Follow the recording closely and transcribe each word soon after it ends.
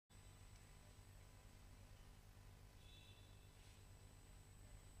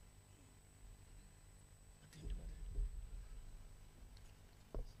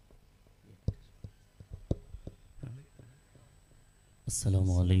السلام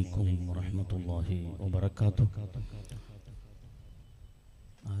عليكم ورحمة الله وبركاته.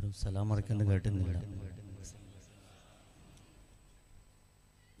 السلام عليكم.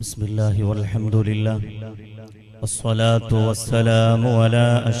 بسم الله والحمد لله والصلاة والسلام على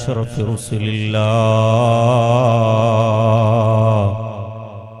أشرف رسل الله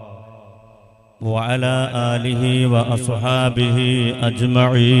وعلى آله وأصحابه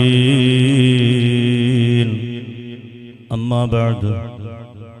أجمعين. أما بعد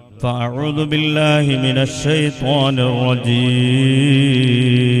فأعوذ بالله من الشيطان الرجيم.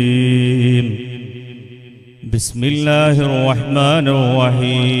 بسم الله الرحمن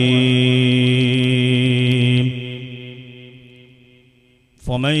الرحيم.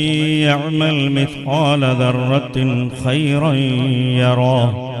 فمن يعمل مثقال ذرة خيرا يره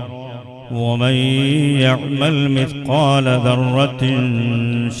ومن يعمل مثقال ذرة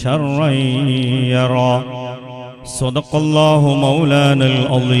شرا يره. صدق الله مولانا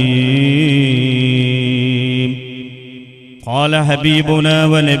العظيم. قال حبيبنا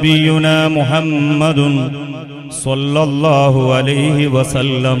ونبينا محمد صلى الله عليه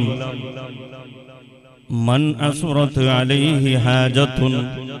وسلم: من أسرت عليه حاجة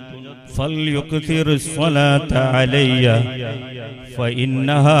فليكثر الصلاة علي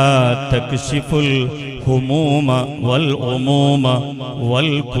فإنها تكشف الهموم والغموم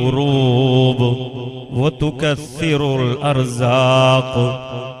والكروب وتكثر الأرزاق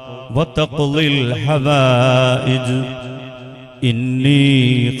وتقضي الحوائج. إني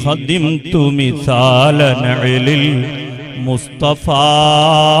خدمت مثال نعل المصطفى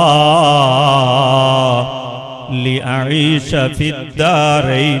لأعيش في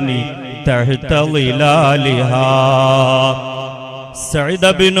الدارين تحت ظلالها. سعد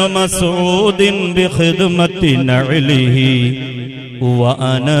بن مسعود بخدمة نعله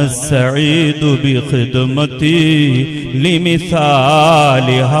وأنا السعيد بخدمتي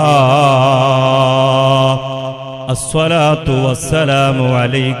لمثالها. الصلاة والسلام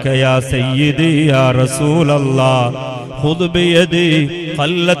عليك يا سيدي يا رسول الله. خذ بيدي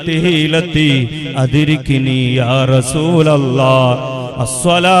قلت هيلتي أدركني يا رسول الله.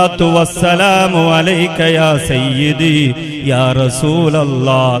 الصلاة والسلام عليك يا سيدي يا رسول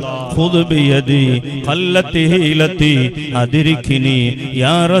الله. خذ بيدي قلت هيلتي أدركني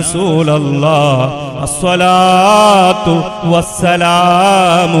يا رسول الله. الصلاة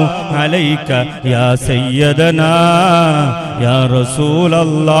والسلام عليك يا سيدنا يا رسول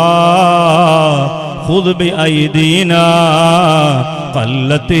الله. خذ بأيدينا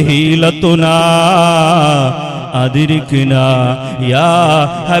قلت هيلتنا أدركنا يا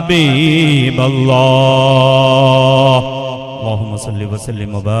حبيب الله. اللهم صل وسلم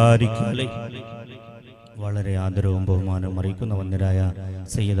وبارك عليه. വളരെ ആദരവും ബഹുമാനവും അറിയിക്കുന്ന വന്യരായ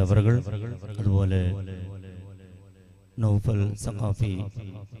സയ്യിദ് അവറുകൾ, അതുപോലെ നൗഫൽ സഖാഫി,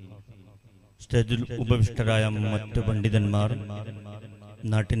 സ്റ്റേജിൽ ഉപവിഷ്ടരായ മറ്റു പണ്ഡിതന്മാർ,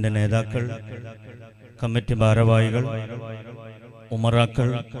 നാട്ടിൻ്റെ നേതാക്കൾ, കമ്മിറ്റി ഭാരവാഹികൾ, ഉമറാക്കൾ,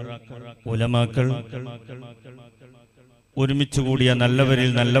 ഉലമാക്കൾ, ഒരുമിച്ച് കൂടിയ നല്ലവരിൽ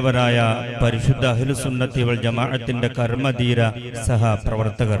നല്ലവരായ പരിശുദ്ധ അഹ്ലുസുന്നത്തി വൽ ജമാഅത്തിന്റെ കർമ്മധീര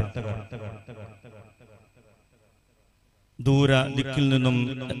സഹപ്രവർത്തകർ, ദൂര ദിക്കിൽ നിന്നും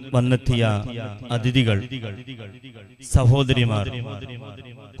വന്നെത്തിയ അതിഥികൾ, സഹോദരിമാർ,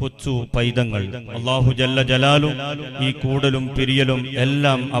 കൊച്ചു പൈതങ്ങൾ, അല്ലാഹു ജല്ല ജലാലു ഈ കൂടലും പിരിയലും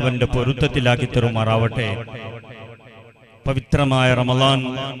എല്ലാം അവന്റെ പൊരുത്തത്തിലാക്കി തരുമാറാവട്ടെ. പവിത്രമായ റമളാൻ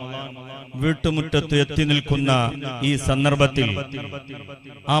വീട്ടുമുറ്റത്ത് എത്തി നിൽക്കുന്ന ഈ സന്ദർഭത്തിൽ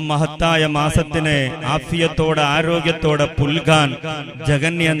ആ മഹത്തായ മാസത്തിനെ ആഫിയത്തോടെ ആരോഗ്യത്തോടെ പുൽകാൻ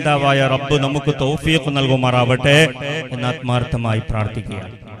ജഗന്യന്താവായ റബ്ബ് നമുക്ക് തൗഫീഖ് നൽകുമാറാവട്ടെ എന്ന് ആത്മാർത്ഥമായി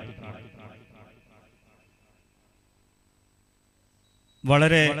പ്രാർത്ഥിക്കുകയാണ്.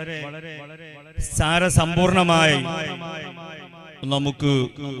 വളരെ സാരസമ്പൂർണമായി നമുക്ക്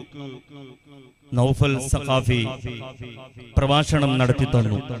നൗഫൽ സഖാഫി പ്രഭാഷണം നടത്തി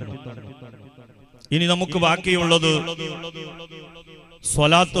തന്നു. ഇനി നമുക്ക് ബാക്കിയുള്ളത്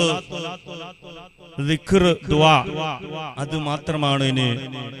സ്വലാത്ത്, ദിക്ർ, ദുആ, അത് മാത്രമാണ് ഇനി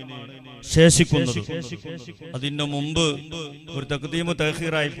ശേഷിക്കുന്നത്. അതിന്റെ മുമ്പ് ഒരു തഖ്ദീമു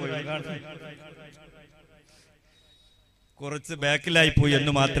തഅഖീറായി പോയി, കുറച്ച് ബാക്കിലായി പോയി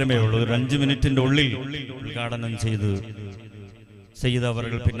എന്ന് മാത്രമേ ഉള്ളൂ. ഒരു 5 മിനിറ്റിന്റെ ഉള്ളിൽ ഉദ്ഘാടനം ചെയ്ത് സയ്യിദ്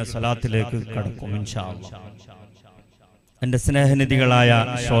അവറുകൾ പിന്നെ സ്വലാത്തിലേക്ക് കടക്കും ഇൻഷാ അല്ലാഹ്. എന്റെ സ്നേഹനിധികളായ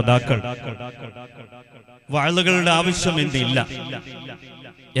ശ്രോതാക്കൾ, വഅളുകളുടെ ആവശ്യം ഇന്നില്ല.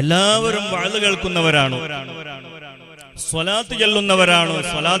 എല്ലാവരും വഅള് കേൾക്കുന്നവരാണ്, സ്വലാത്ത് ചൊല്ലുന്നവരാണ്,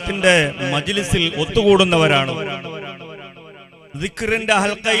 സ്വലാത്തിന്റെ മജ്ലിസിൽ ഒത്തുകൂടുന്നവരാണ്, ദിക്റിന്റെ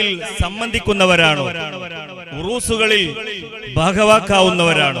ഹൽക്കയിൽ സംബന്ധിക്കുന്നവരാണ്, ഉറൂസുകളിൽ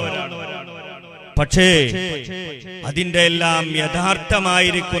ഭാഗവാക്കാവുന്നവരാണ്. പക്ഷേ അതിന്റെ എല്ലാം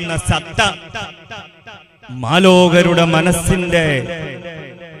യഥാർത്ഥമായിരിക്കുന്ന സത്ത മാലോകരുടെ മനസ്സിന്റെ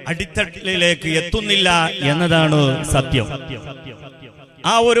അടിത്തട്ടിലേക്ക് എത്തുന്നില്ല എന്നതാണ് സത്യം.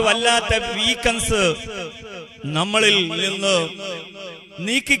 ആ ഒരു വല്ലാത്ത വീക്കൻസ് നമ്മളിൽ നിന്ന്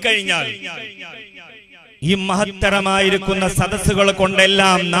നീക്കിക്കഴിഞ്ഞാൽ ഈ മഹത്തരമായിരിക്കുന്ന സദസ്സുകൾ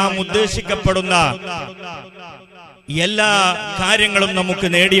കൊണ്ടെല്ലാം നാം ഉദ്ദേശിക്കപ്പെടുന്ന എല്ലാ കാര്യങ്ങളും നമുക്ക്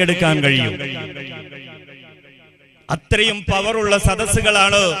നേടിയെടുക്കാൻ കഴിയും. അത്രയും പവറുള്ള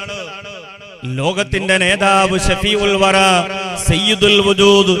സദസ്സുകളാണ് ലോകത്തിന്റെ നേതാവ് ഷഫീഉൽ വറ സയ്യിദുൽ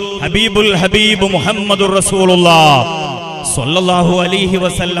വജൂദ് ഹബീബുൽ ഹബീബ് മുഹമ്മദുർ റസൂലുള്ളാഹ് സ്വല്ലല്ലാഹു അലൈഹി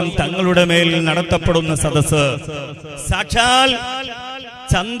വസല്ലം തങ്ങളുടെ മേൽ നടത്തപ്പെടുന്ന സദസ്സ്. സാക്ഷാൽ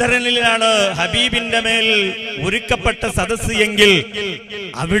ചന്ദ്രനിലാണ് ഹബീബിന്റെ മേൽ ഒരുക്കപ്പെട്ട സദസ്സ് എങ്കിൽ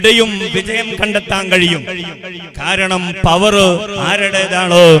അവിടെയും വിജയം കണ്ടെത്താൻ കഴിയും. കാരണം പവർ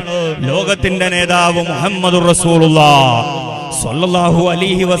ആരുടേതാണ്? ലോകത്തിന്റെ നേതാവ് മുഹമ്മദുർ റസൂലുള്ളാഹ് സ്വല്ലല്ലാഹു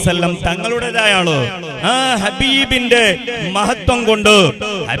അലൈഹി വസല്ലം തങ്ങളുടേതായാണ്. ആ ഹബീബിന്റെ മഹത്വം കൊണ്ട്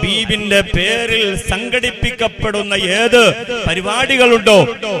ഹബീബിന്റെ പേരിൽ സംഘടിപ്പിക്കപ്പെടുന്ന ഏത് പരിപാടികളുണ്ടോ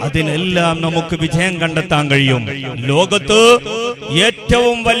അതിനെല്ലാം നമുക്ക് വിജയം കണ്ടെത്താൻ കഴിയും. ലോകത്ത്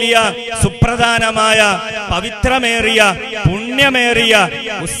ഏറ്റവും വലിയ സുപ്രധാനമായ പവിത്രമേറിയ പുണ്യമേറിയ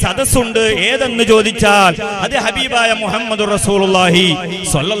സദസ്സുണ്ട് ഏതെന്ന് ചോദിച്ചാൽ അത് ഹബീബായ മുഹമ്മദുർ റസൂലുള്ളാഹി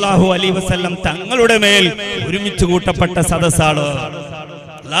സ്വല്ലല്ലാഹു അലൈഹി വസല്ലം തങ്ങളുടെ മേൽ ഒരുമിച്ച് കൂട്ടപ്പെട്ട സദസ്സാണ്.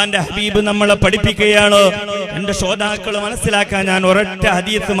 അല്ലാഹുവിന്റെ ഹബീബ് നമ്മളെ പഠിപ്പിക്കുകയാണ്. എന്റെ ശ്രോതാക്കൾ മനസ്സിലാക്കാൻ ഞാൻ ഒരൊറ്റ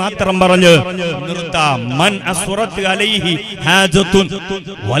ഹദീസ് മാത്രം പറഞ്ഞു നിർത്താം. മൻ അസ്റത്ത് അലൈഹി ഹാജത്തുൻ,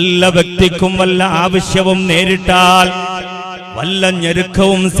 വല്ല വ്യക്തിക്കും വല്ല ആവശ്യവും നേരിട്ടാൽ, വല്ല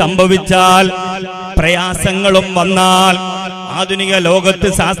ഞെരുക്കവും സംഭവിച്ചാൽ, പ്രയാസങ്ങളും വന്നാൽ, ആധുനിക ലോകത്ത്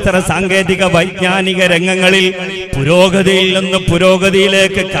ശാസ്ത്ര സാങ്കേതിക വൈജ്ഞാനിക രംഗങ്ങളിൽ പുരോഗതിയിൽ നിന്ന്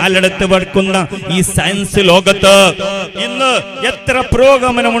പുരോഗതിയിലേക്ക് കാലെടുത്ത് വെക്കുന്ന ഈ സയൻസ് ലോകത്ത് ഇന്ന് എത്ര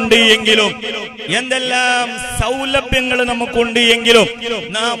പുരോഗമനമുണ്ട് എങ്കിലും, എന്തെല്ലാം സൗലഭ്യങ്ങൾ നമുക്കുണ്ട് എങ്കിലും,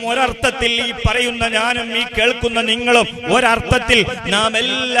 നാം ഒരർത്ഥത്തിൽ ഈ പറയുന്ന ഞാനും ഈ കേൾക്കുന്ന നിങ്ങളും ഒരർത്ഥത്തിൽ നാം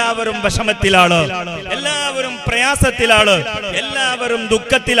എല്ലാവരും വിഷമത്തിലാണ്, എല്ലാവരും പ്രയാസത്തിലാണ്, എല്ലാവരും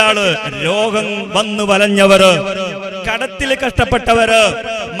ദുഃഖത്തിലാണ്. രോഗം വന്നു വലഞ്ഞവര്, കടത്തിൽ കഷ്ടപ്പെട്ടവര്,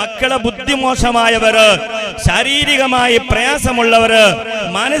 മക്കളെ ബുദ്ധിമോശമായവര്, ശാരീരികമായി പ്രയാസമുള്ളവര്,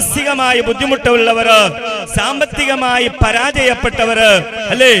 മാനസികമായി ബുദ്ധിമുട്ടുള്ളവര്, സാമ്പത്തികമായി പരാജയപ്പെട്ടവര്,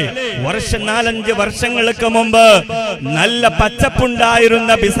 അല്ലേ? 4-5 വർഷങ്ങൾക്ക് മുമ്പ് നല്ല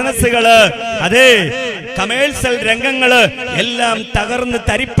പച്ചപ്പുണ്ടായിരുന്ന ബിസിനസ്സുകള്, അതെ, കമേഴ്സ്യൽ രംഗങ്ങള് എല്ലാം തകർന്ന്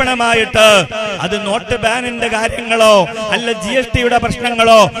തരിപ്പണമായിട്ട്, അത് നോട്ട് ബാനിന്റെ കാര്യങ്ങളോ അല്ല GSTയുടെ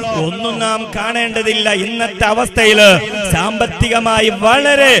പ്രശ്നങ്ങളോ ഒന്നും നാം കാണേണ്ടതില്ല. ഇന്നത്തെ അവസ്ഥയില് സാമ്പത്തികമായി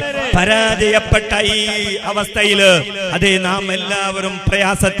വളരെ പരാജയപ്പെട്ട ഈ അവസ്ഥയില് അതെ നാം എല്ലാവരും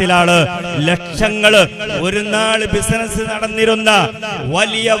പ്രയാസത്തിലാണ്. ലക്ഷങ്ങള് ഒരു നാൾ ബിസിനസ് നടന്നിരുന്ന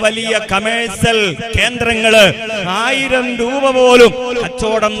വലിയ വലിയ കമേഴ്സ്യൽ കേന്ദ്രങ്ങള് 1000 രൂപ പോലും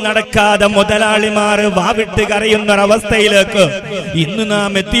കച്ചവടം നടക്കാതെ മുതലാളിമാർ വാവിട്ട് കരയുന്നൊരവസ്ഥയിലേക്ക് ഇന്ന്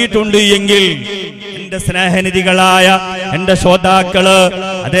നാം എത്തിയിട്ടുണ്ട് എങ്കിൽ എന്റെ സ്നേഹനിധികളായ എന്റെ ശ്രോതാക്കള്,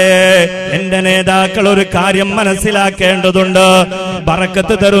 അതെ എന്റെ നേതാക്കൾ ഒരു കാര്യം മനസ്സിലാക്കേണ്ടതുണ്ട്.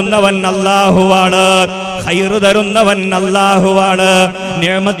 ബറക്കത്ത് തരുന്നവൻ അല്ലാഹുവാണ്, ഖൈർ തരുന്നവൻ അല്ലാഹുവാണ്,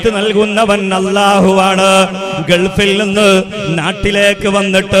 നിഅമത്ത് നൽകുന്നവൻ അല്ലാഹുവാണ്. ഗൾഫിൽ നിന്ന് നാട്ടിലേക്ക്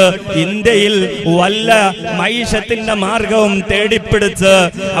വന്നിട്ട് ഇന്ത്യയിൽ വല്ല മൈഷത്തിന്റെ മാർഗവും തേടിപ്പിടിച്ച്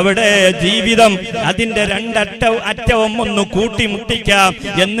അവിടെ ജീവിതം അതിന്റെ അറ്റവും ഒന്ന് കൂട്ടിമുട്ടിക്കാം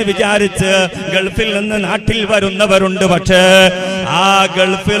എന്ന് വിചാരിച്ച് ഗൾഫിൽ നിന്ന് നാട്ടിൽ വരുന്നവരുണ്ട്. പക്ഷേ ആ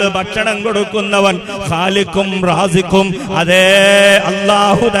ഗൾഫിൽ ഭക്ഷണം കൊടുക്കുന്നവൻ ഖാലിഖും റാസിഖും അതേ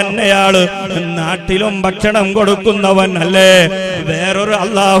അല്ലാഹു തന്നെയാണ്. നാട്ടിലും ഭക്ഷണം കൊടുക്കുന്നവൻ അല്ലേ? വേറൊരു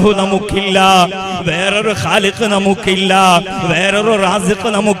അല്ലാഹു നമുക്കില്ല, വേറൊരു ഖാലിഖ് നമുക്കില്ല, വേറൊരു റാസിഖ്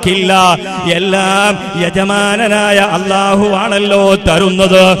നമുക്കില്ല. എല്ലാം യജമാനനായ അല്ലാഹു ആണല്ലോ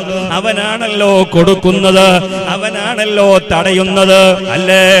തരുന്നത്, അവനാണല്ലോ കൊടുക്കുന്നത്, അവനാണല്ലോ തടയുന്നത്,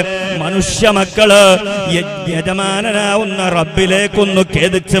 അല്ലേ? മനുഷ്യ മക്കള് യജമാനനാവുന്ന റബ്ബിലേക്കൊന്ന്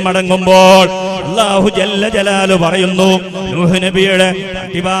ഖേദിച്ച് മടങ്ങുമ്പോൾ അല്ലാഹു ജല്ല ജലാലു പറയുന്നു, നൂഹ് നബിയുടെ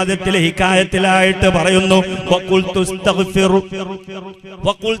പ്രതിപാദത്തിലെ ഹിക്കായത്തിലായിട്ട് പറയുന്നു,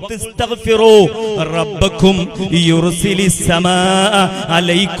 വഖുൽതുസ്തഗ്ഫിറൂ റബ്ബക്കും യുർസിലിസ് സമാഅ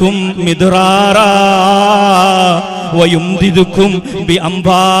അലൈക്കും മിദ്റാറാ വയുംദിദുക്കും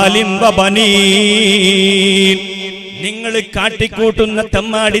ബിഅംവാലിൻ വബനീൻ. നിങ്ങൾ കാട്ടിക്കൂട്ടുന്ന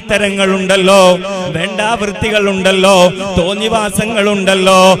തെമ്മാടിത്തരങ്ങളുണ്ടല്ലോ, വേണ്ടാവൃത്തികളുണ്ടല്ലോ,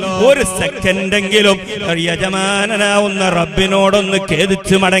 തോന്നിവാസങ്ങളുണ്ടല്ലോ, ഒരു സെക്കൻഡെങ്കിലും യജമാനനാവുന്ന റബ്ബിനോടൊന്ന്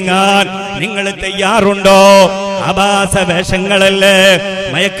ഖേദിച്ചു മടങ്ങാൻ നിങ്ങൾ തയ്യാറുണ്ടോ? ആഭാസ വേഷങ്ങളല്ലേ,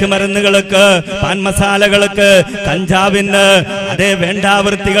 മയക്കുമരുന്നുകൾക്ക്, പാൻമസാലകൾക്ക്, കഞ്ചാവിന്, അതേ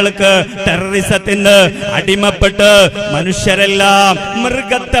വേണ്ടാവൃത്തികൾക്ക്, ടെററിസത്തിന് അടിമപ്പെട്ട് മനുഷ്യരെല്ലാം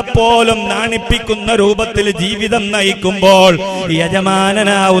മൃഗത്തെ പോലും നാണിപ്പിക്കുന്ന രൂപത്തിൽ ജീവിതം നയിക്കുമ്പോൾ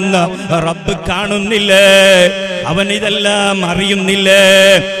യജമാനനാവുന്ന റബ്ബ് കാണുന്നില്ലേ? അവൻ ഇതെല്ലാം അറിയുന്നില്ലേ?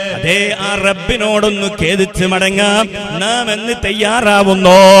 അതേ ആ റബ്ബിനോടൊന്ന് ഖേദിച്ച് മടങ്ങാം നാം എന്ന്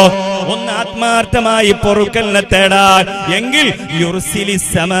തയ്യാറാവുന്നോ? ഒന്ന് ആത്മാർത്ഥമായി പൊറുക്കലിനെ തേടാൻ എങ്കിൽ യുർസിലിസ്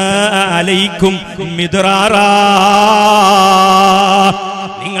സമാ അലൈക്കും മിദ്റാറാ,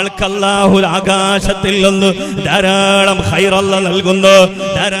 നിങ്ങൾക്ക് അല്ലാഹു ആകാശത്തിൽ നിന്ന് ധാരാളം ഖൈറല്ല നൽകുന്നു,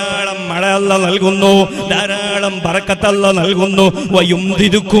 ധാരാളം മഴ അല്ല നൽകുന്നു, ധാരാളം ബറക്കത്ത് അല്ല നൽകുന്നു.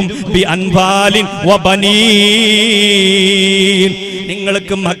 വയുംദിദുക്കും ബി അൻവാലിൻ വബനീൻ,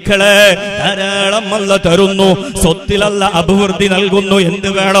 നിങ്ങൾക്ക് മക്കളെ ധാരാളം അല്ല തരുന്നു, സ്വത്തിലല്ല അഭിവൃദ്ധി നൽകുന്നു. എന്ത്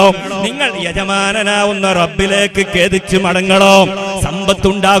വേണോ? നിങ്ങൾ യജമാനനാവുന്ന റബ്ബിലേക്ക് ഖേദിച്ച് മടങ്ങണോ?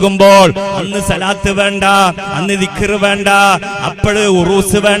 സമ്പത്തുണ്ടാകുമ്പോൾ അന്ന് സലാത്ത് വേണ്ട, അന്ന് ദിക്ർ വേണ്ട, അപ്പോഴ്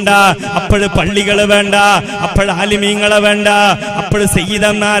ഉറൂസ് വേണ്ട, അപ്പോഴ് പള്ളികള് വേണ്ട, അപ്പോഴ് ആലിമീങ്ങളെ വേണ്ട, അപ്പോഴ്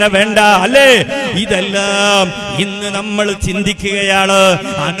സയ്യിദന്മാരെ വേണ്ട, അല്ലേ? ഇതെല്ലാം ഇന്ന് നമ്മൾ ചിന്തിക്കുകയാണ്,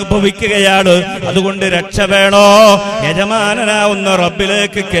 അനുഭവിക്കുകയാണ്. അതുകൊണ്ട് രക്ഷ വേണോ? യജമാനനാവുന്ന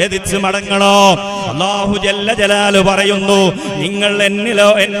റബ്ബിലേക്ക് ഖേദിച്ച് മടങ്ങണോ? അല്ലാഹു ജല്ല ജലാല് പറയുന്നു, നിങ്ങൾ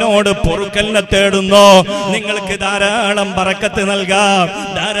എന്നോട് പൊറുക്കലിനെ തേടുന്നോ, നിങ്ങൾക്ക് ധാരാളം ബറക്കത്ത് നൽകാം,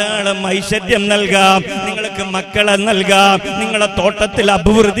 ധാരാളം ഐശ്വര്യം നൽകാം, നിങ്ങൾക്ക് മക്കളെ നൽകാം, നിങ്ങളുടെ തോട്ടത്തിൽ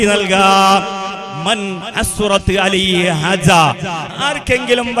അഭിവൃദ്ധി നൽകാം. മൻ അസ്റത്ത് അലൈഹി ഹജ,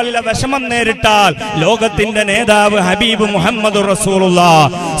 ആർക്കെങ്കിലും വല്ല വിഷമം നേരിട്ടാൽ ലോകത്തിന്റെ നേതാവ് ഹബീബ് മുഹമ്മദ് റസൂലുള്ളാഹി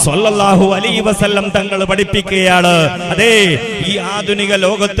സ്വല്ലല്ലാഹു അലൈഹി വസല്ലം തങ്ങൾ പഠിപ്പിക്കുകയാണ്. അതെ, ഈ ആധുനിക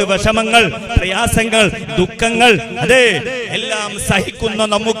ലോകത്ത് വിഷമങ്ങൾ, പ്രയാസങ്ങൾ, ദുഃഖങ്ങൾ, അതെ എല്ലാം സഹിക്കുന്ന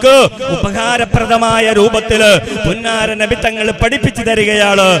നമുക്ക് ഉപകാരപ്രദമായ രൂപത്തില് പുന്നാര നബി തങ്ങൾ പഠിപ്പിച്ചു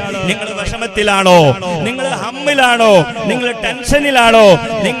തരികയാണ്. നിങ്ങൾ വിഷമത്തിലാണോ? നിങ്ങൾ ഹമ്മിലാണോ? നിങ്ങൾ ടെൻഷനിലാണോ?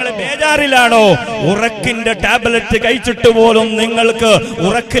 നിങ്ങൾ ബേജാറിലാണോ? ഉറക്കിന്റെ ടാബ്ലറ്റ് കഴിച്ചിട്ട് പോലും നിങ്ങൾക്ക്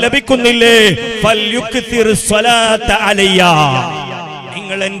ഉറക്ക് ലഭിക്കുന്നില്ലേ? ഫൽയുക്തിർ സ്വലാത്ത അലയ്യ,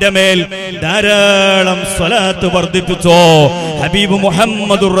 നിങ്ങൾ എന്റെ മേൽ ധാരാളം സ്വലാത്ത് വർദ്ധിപ്പിച്ചോ. ഹബീബ്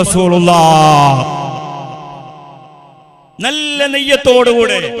മുഹമ്മദുർ റസൂലുള്ളാഹ് നല്ല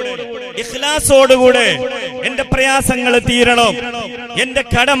നെയ്യത്തോടുകൂടെ, ഇഖ്ലാസോടുകൂടെ എന്റെ പ്രയാസങ്ങൾ തീരണം, എന്റെ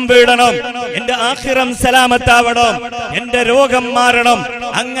കടം വീടണം, എന്റെ ആഖിറം സലാമത്താവണം, എന്റെ രോഗം മാറണം,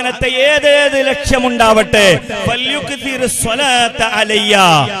 അങ്ങനത്തെ ഏതേത് ലക്ഷ്യമുണ്ടാവട്ടെ, ഫൽയുക്തിർ സ്വലാത്ത അലയ്യ,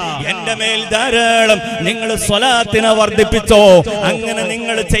 എന്റെ മേൽ ധാരാളം നിങ്ങൾ സ്വലാത്തിനെ വർദ്ധിപ്പിച്ചോ. അങ്ങനെ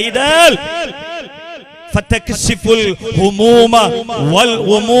നിങ്ങൾ ചെയ്താൽ ഫതക്ശിഫുൽ ഹുമൂമ വൽ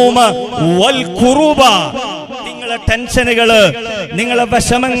ഉമൂമ വൽ കുറൂബ, നിങ്ങളെ ടെൻഷനുകള്, നിങ്ങളെ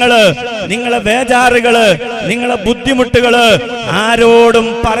വിഷമങ്ങള്, നിങ്ങളെ ബേജാറുകള്, നിങ്ങളെ ബുദ്ധിമുട്ടുകള് ആരോടും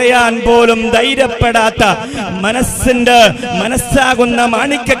പറയാൻ പോലും ധൈര്യപ്പെടാത്ത മനസ്സാകുന്ന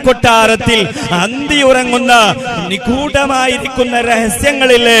മാണിക്യക്കൊട്ടാരത്തിൽ അന്തിയുറങ്ങുന്ന നിഗൂഢമായിരിക്കുന്ന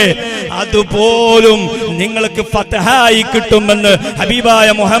രഹസ്യങ്ങളില്ലേ, അതുപോലും നിങ്ങൾക്ക് ഫതഹായി കിട്ടുമെന്ന് ഹബീബായ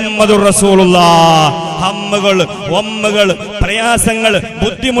മുഹമ്മദുർ റസൂലുള്ളാഹ്. ഹമ്മുകൾ, ഒമ്മുകൾ, പ്രയാസങ്ങൾ,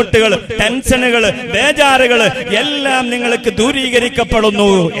 ബുദ്ധിമുട്ടുകൾ, ടെൻഷനുകൾ, ബേജാറുകൾ എല്ലാം നിങ്ങൾക്ക് ദൂരീകരിക്കപ്പെടുന്നു.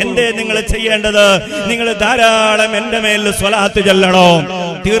 എന്തേ നിങ്ങൾ ചെയ്യേണ്ടത്? നിങ്ങൾ ധാരാളം എന്റെ മേൽ സ്വലാത്ത് ചൊല്ലണോ.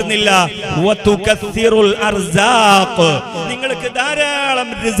 തീർന്നില്ല, നിങ്ങൾക്ക് ധാരാളം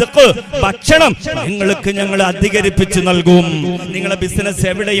റിസ്ക്, ഭക്ഷണം നിങ്ങൾക്ക് ഞങ്ങൾ അധികരിപ്പിച്ച് നൽകും. നിങ്ങളെ ബിസിനസ്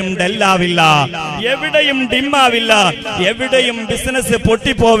എവിടെയും ഡല്ലാവില്ല, എവിടെയും ഡിമ്മാവില്ല, എവിടെയും ബിസിനസ്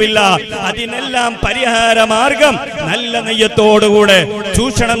പൊട്ടിപ്പോവില്ല. അതിനെല്ലാം പരിഹാര മാർഗം നല്ല നെയ്യത്തോടുകൂടെ,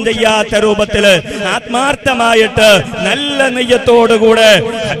 ചൂഷണം ചെയ്യാത്ത രൂപത്തില്, ആത്മാർത്ഥമായിട്ട് നല്ല നെയ്യത്തോടുകൂടെ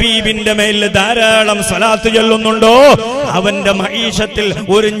ഹബീബിന്റെ മേൽ ധാരാളം സ്വലാത്ത് ചൊല്ലുന്നുണ്ടോ, അവന്റെ മഈശത്തിൽ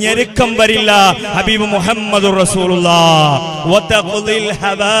ഒരു ഞെരുക്കം വരില്ല. ഹബീബ് മുഹമ്മദുർ റസൂലുള്ളാഹ് വതഖ്ദിൽ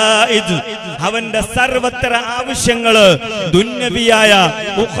ഹവായിജ്, അവന്റെ സർവത്ര ആവശ്യങ്ങള്, ദുന്യവിയായ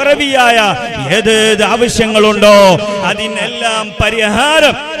ഉഖ്റവിയായ ഏതേത് ആവശ്യങ്ങളുണ്ടോ അതിനെല്ലാം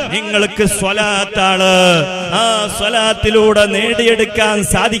പരിഹാരം നിങ്ങൾക്ക് സ്വലാത്താണ്. ആ സ്വലാത്തിലൂടെ നേടിയെടുക്കാൻ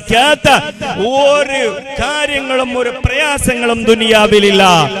സാധിക്കാത്ത ഒരു കാര്യങ്ങളും ഒരു പ്രയാസങ്ങളും ദുനിയാവിലില്ല.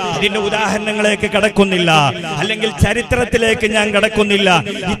 ഇതിന്റെ ഉദാഹരണങ്ങളിലേക്ക് കടക്കുന്നില്ല, അല്ലെങ്കിൽ ചരിത്രത്തിലേക്ക് ഞാൻ കടക്കുന്നില്ല.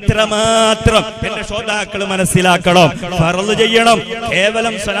 ഇത്രമാത്രം എന്റെ ശ്രോതാക്കൾ മനസ്സിലാക്കണം. ഫർള് ചെയ്യണം.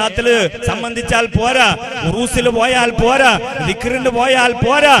 കേവലം സ്വലാത്തില് സംബന്ധിച്ചാൽ പോരാ, ഉറൂസിൽ പോയാൽ പോരാ, ദിക്റിന് പോയാൽ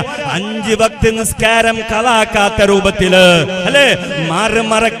പോരാ. 5 വക്ത് നിസ്കാരം കളാക്കാത്ത രൂപത്തില്, അല്ലെ,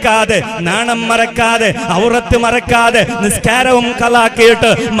 മറക്കാതെ, നാണം മറക്കാതെ, ഔറത്ത് മറക്കാതെ നിസ്കാരവും കളാക്കിയിട്ട്,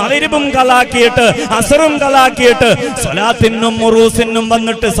 മഗ്രിബും കളാക്കിയിട്ട്, അസറും കളാക്കിയിട്ട്, സ്വലാത്തിനും ഉറൂസിനും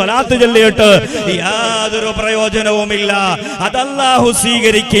വന്നിട്ട് സ്വലാത്ത് ചൊല്ലിയിട്ട് യാതൊരു പ്രയോജനവുമില്ല. അതല്ലാഹു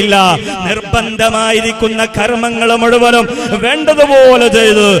സ്വീകരിക്കില്ല. നിർബന്ധമായിരിക്കുന്ന കർമ്മങ്ങൾ മുഴുവനും വേണ്ടതുപോലെ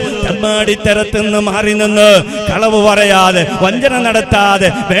ചെയ്ത് തമ്മാടിത്തരത്തിൽ നിന്ന് മാറി നിന്ന് കളവ് പറയാതെ വഞ്ചന നടത്താതെ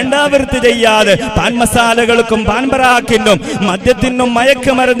വേണ്ടാവൃത്തി ചെയ്യാതെ പാൻമസാലകൾക്കും പാൻപരാക്കിനും മദ്യത്തിനും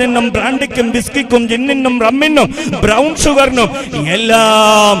മയക്കുമരുന്നിനും ബ്രാൻഡിക്കും ബിസ്കിക്കും ജിന്നിനും റമ്മിനും ബ്രൗൺ ഷുഗറിനും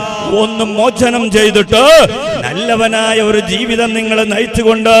എല്ലാം ഒന്ന് മോചനം ചെയ്തിട്ട് നല്ലവനായ ഒരു ജീവിതം നിങ്ങൾ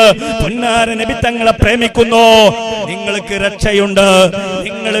നയിച്ചുകൊണ്ട് പൊന്നാര നബി തങ്ങളെ പ്രേമിക്കുന്നു. നിങ്ങൾക്ക് രക്ഷയുണ്ട്.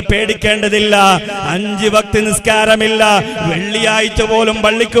 നിങ്ങൾ പേടിക്കേണ്ടതില്ല. 5 വക്ത് നിസ്കാരമില്ല. വെള്ളിയാഴ്ച പോലും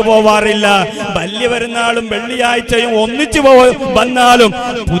പള്ളിക്ക് പോവാറില്ല. വലിയ പെരുന്നാളും വെള്ളിയാഴ്ചയും ഒന്നിച്ചു വന്നാലും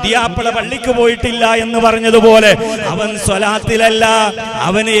പുതിയാപ്പള പള്ളിക്ക് പോയിട്ടില്ല എന്ന് പറഞ്ഞതുപോലെ അവൻ സ്വലാത്തിലല്ല.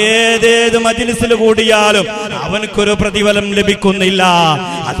 അവന് ഏതേത് മജ്‌ലിസിൽ കൂടിയാലും അവനക്കൊരു പ്രതിഫലം ലഭിക്കുന്നില്ല.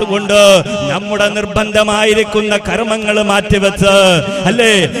 അതുകൊണ്ട് നമ്മുടെ നിർബന്ധമായിരിക്കുന്ന കർമ്മങ്ങൾ മാറ്റിവെച്ച്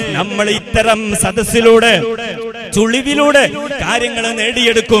അല്ലേ നമ്മൾ ഇത്തരം സദസ്സിലൂടെ ചുളിവിലൂടെ കാര്യങ്ങൾ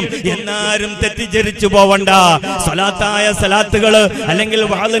നേടിയെടുക്കും എന്നാരും തെറ്റിദ്ധരിച്ചു പോവണ്ട. സ്വലാത്തായ സലാത്തുകള് അല്ലെങ്കിൽ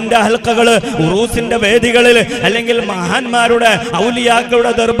വാളിന്റെ ഹൽക്കകള് ഉറൂസിന്റെ വേദികളിൽ അല്ലെങ്കിൽ മഹാന്മാരുടെ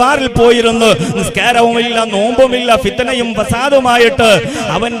ഔലിയാക്കളുടെ ദർബാറിൽ പോയിരുന്ന് നിസ്കാരവുമില്ല നോമ്പുമില്ല ഫിത്നയും ഫസാദുമായിട്ട്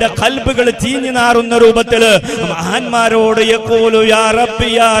അവന്റെ ഖൽബുകൾ ചീഞ്ഞു നാറുന്ന രൂപത്തില് മഹാന്മാരോട് യഖൂലു യാ റബ്ബി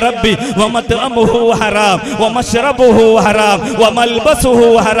യാ റബ്ബി വമത്അമുഹു ഹറാം വമശ്റബുഹു ഹറാം വമൽബസുഹു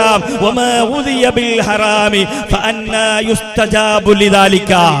ഹറാം വമാ ഉദിയ ബിൽ ഹറാമി ഫഅന്നാ യുസ്തജാബു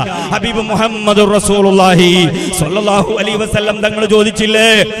ലിദാലിക. ഹബീബ് മുഹമ്മദുർ റസൂലുള്ളാഹി സ്വല്ലല്ലാഹു അലൈഹി വസല്ലം തങ്ങൾ ചോദിച്ചില്ലേ,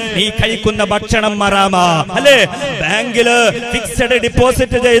 നീ കഴിക്കുന്ന ഭക്ഷണം ഹറാമാ അല്ലേ? ബാങ്കില് ഫിക്സഡ്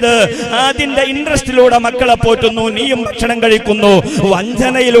ഡിപ്പോസിറ്റ് ചെയ്ത് അതിന്റെ ഇൻട്രസ്റ്റിലൂടെ മക്കളെ പോറ്റുന്നു, നീയും ഭക്ഷണം കഴിക്കുന്നു.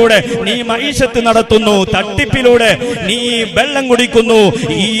 വഞ്ചനയിലൂടെ നീ മഈശത്ത് നടത്തുന്നു, തട്ടിപ്പിലൂടെ നീ വെള്ളം കുടിക്കുന്നു.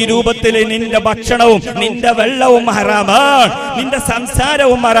 ഈ രൂപത്തിൽ നിന്റെ ഭക്ഷണവും നിന്റെ വെള്ളവും ഹറാമാണ്, നിന്റെ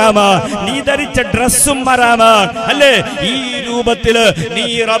സംസാരവും ഹറാമാണ്, നീ ധരിച്ച ഡ്രസ്സും ഹറാമാണ് അല്ലേ? ഈ രൂപത്തില് നീ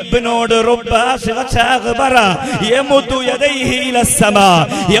റബ്ബിനോട്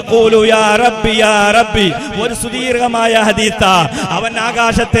ഒരു സുദീർഘമായ ഹദീത്ത അവൻ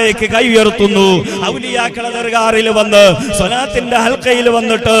ആകാശത്തേക്ക് കൈ ഉയർത്തുന്നു. ഔലിയാക്കളെ ദർഗാറിൽ വന്ന് സ്വലാത്തിന്റെ ഹൽക്കയിൽ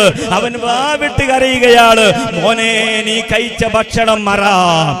വന്നിട്ട് അവൻ വാവിട്ട് കരയുകയാണ്, മോനെ നീ കഴിച്ച ഭക്ഷണം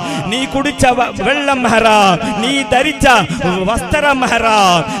ഹറാം, നീ കുടിച്ച വെള്ളം ഹറാം, നീ ധരിച്ച വസ്ത്രം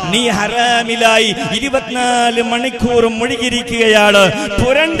ഹറാം, നീ ഹറാമിലായി 24 മണിക്കൂറും മുഴുകിയിരിക്കുകയാണ്,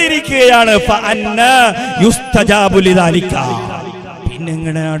 പുരണ്ടിരിക്കുകയാണ്.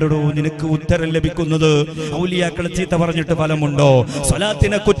 പിന്നെങ്ങനെയാടോ നിനക്ക് ഉത്തരം ലഭിക്കുന്നത്? ഔലിയാക്കളെ ചീത്ത പറഞ്ഞിട്ട് ഫലമുണ്ടോ?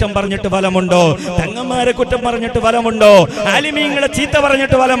 സ്വലാത്തിനെ കുറ്റം പറഞ്ഞിട്ട് ഫലമുണ്ടോ? തങ്ങന്മാരെ കുറ്റം പറഞ്ഞിട്ട് ഫലമുണ്ടോ? ആലിമീങ്ങളെ ചീത്ത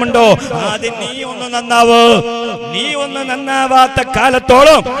പറഞ്ഞിട്ട് ഫലമുണ്ടോ? ആദ്യം നീ ഒന്ന് നന്നാവ്. നീ ഒന്ന് നന്നാവാത്ത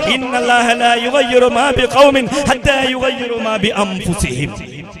കാലത്തോളം ഇന്നല്ലാഹ ലാ യുഗയ്യിറു മാ ബിഖൗമിൻ ഹത്താ യുഗയ്യിറു മാ ബിഅൻഫുസിഹിം.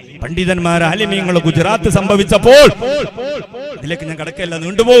 പണ്ഡിതന്മാർ ആലിമീങ്ങൾ ഗുജറാത്ത് സംഭവിച്ചപ്പോൾ ഇതിലേക്ക് ഞാൻ കടക്കല്ല,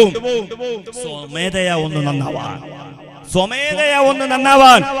 നീണ്ടുപോകും. സ്വമേധയാ ഒന്ന്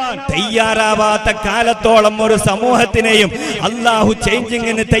നന്നാവാൻ തയ്യാറാവാത്ത കാലത്തോളം ഒരു സമൂഹത്തിനെയും അല്ലാഹു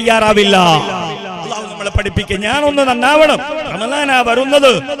ചേഞ്ചിങ്ങിന് തയ്യാറാവില്ല. അല്ലാഹു നമ്മളെ പഠിപ്പിക്കുക, ഞാനൊന്ന് നന്നാവണം. റമളാനാ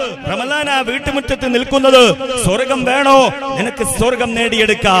വരുന്നത്, റമളാനാ വീട്ടുമുറ്റത്ത് നിൽക്കുന്നത്. സ്വർഗം വേണോ? നിനക്ക് സ്വർഗം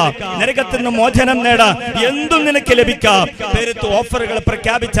നേടിയെടുക്കാം, നരകത്തിൽ നിന്ന് മോചനം നേടാം, എന്തും നിനക്ക് ലഭിക്കാം. പെരുത്ത് ഓഫറുകൾ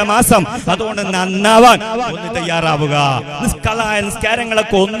പ്രഖ്യാപിച്ച മാസം, അതുകൊണ്ട് നന്നാവാൻ ഒന്ന് തയ്യാറാവുക. നിഷ്കളായ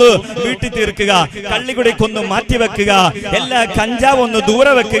നിസ്കാരങ്ങളൊക്കെ ഒന്ന് വീട്ടിൽ തീർക്കുക, കള്ളികുടിക്കൊന്ന് മാറ്റിവെക്കുക, എല്ലാ കഞ്ചാവും ഒന്ന്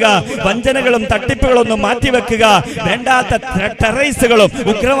ദൂരെ വെക്കുക, വഞ്ചനകളും തട്ടിപ്പുകളും ഒന്ന് മാറ്റിവെക്കുക, വേണ്ടാത്ത ടെററിസ്റ്റുകളും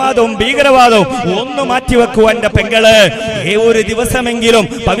ഉഗ്രവാദവും ഭീകരവാദവും ഒന്ന് മാറ്റിവെക്കുക. എന്റെ പെങ്ങള്, ഒരു ദിവസമെങ്കിലും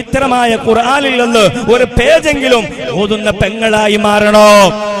പവിത്രമായ ഖുർആനിൽ നിന്ന് ഒരു പേജെങ്കിലും ഓതുന്ന പെങ്ങളായി മാറണോ?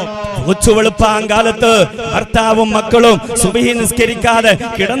 ഉച്ചവെളുപ്പാങ്കാലത്ത് ഭർത്താവും മക്കളും സുബഹി നിസ്കരിക്കാതെ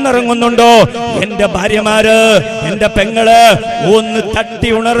കിടന്നിറങ്ങുന്നുണ്ടോ? എന്റെ ഭാര്യമാര്, എന്റെ പെങ്ങള്, ഒന്ന് തട്ടി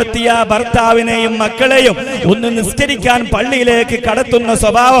ഉണർത്തിയ ഭർത്താവിനെയും മക്കളെയും ഒന്ന് നിസ്കരിക്കാൻ പള്ളിയിലേക്ക് കടത്തുന്ന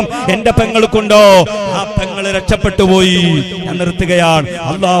സ്വഭാവം എന്റെ പെങ്ങൾക്കുണ്ടോ? ആ പെങ്ങള് രക്ഷപ്പെട്ടു പോയി. ഞാൻ നിർത്തുകയാണ്.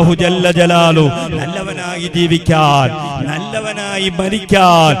 അല്ലാഹു ജല്ല ജലാലു നല്ലവനായി ജീവിക്കാൻ, നല്ലവനായി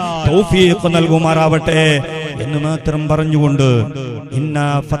മരിക്കാൻ തൗഫീഖ് നൽകുമാറാവട്ടെ എന്ന് മാത്രം പറഞ്ഞുകൊണ്ട് ഇന്നാ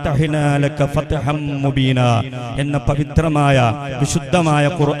ഫതഹ്നാ ലക ഫതഹം മുബീന എന്ന പവിത്രമായ വിശുദ്ധമായ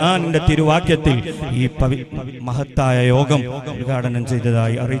ഖുർആനിന്റെ തിരുവാക്യത്തിൽ ഈ മഹത്തായ യോഗം ഉദ്ഘാടനം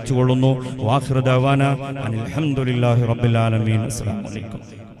ചെയ്തതായി അറിയിച്ചുകൊള്ളുന്നു. വാഖിറു ദഅവാന അൽഹംദുലില്ലാഹി റബ്ബിൽ ആലമീൻ. അസ്സലാമു അലൈക്കും.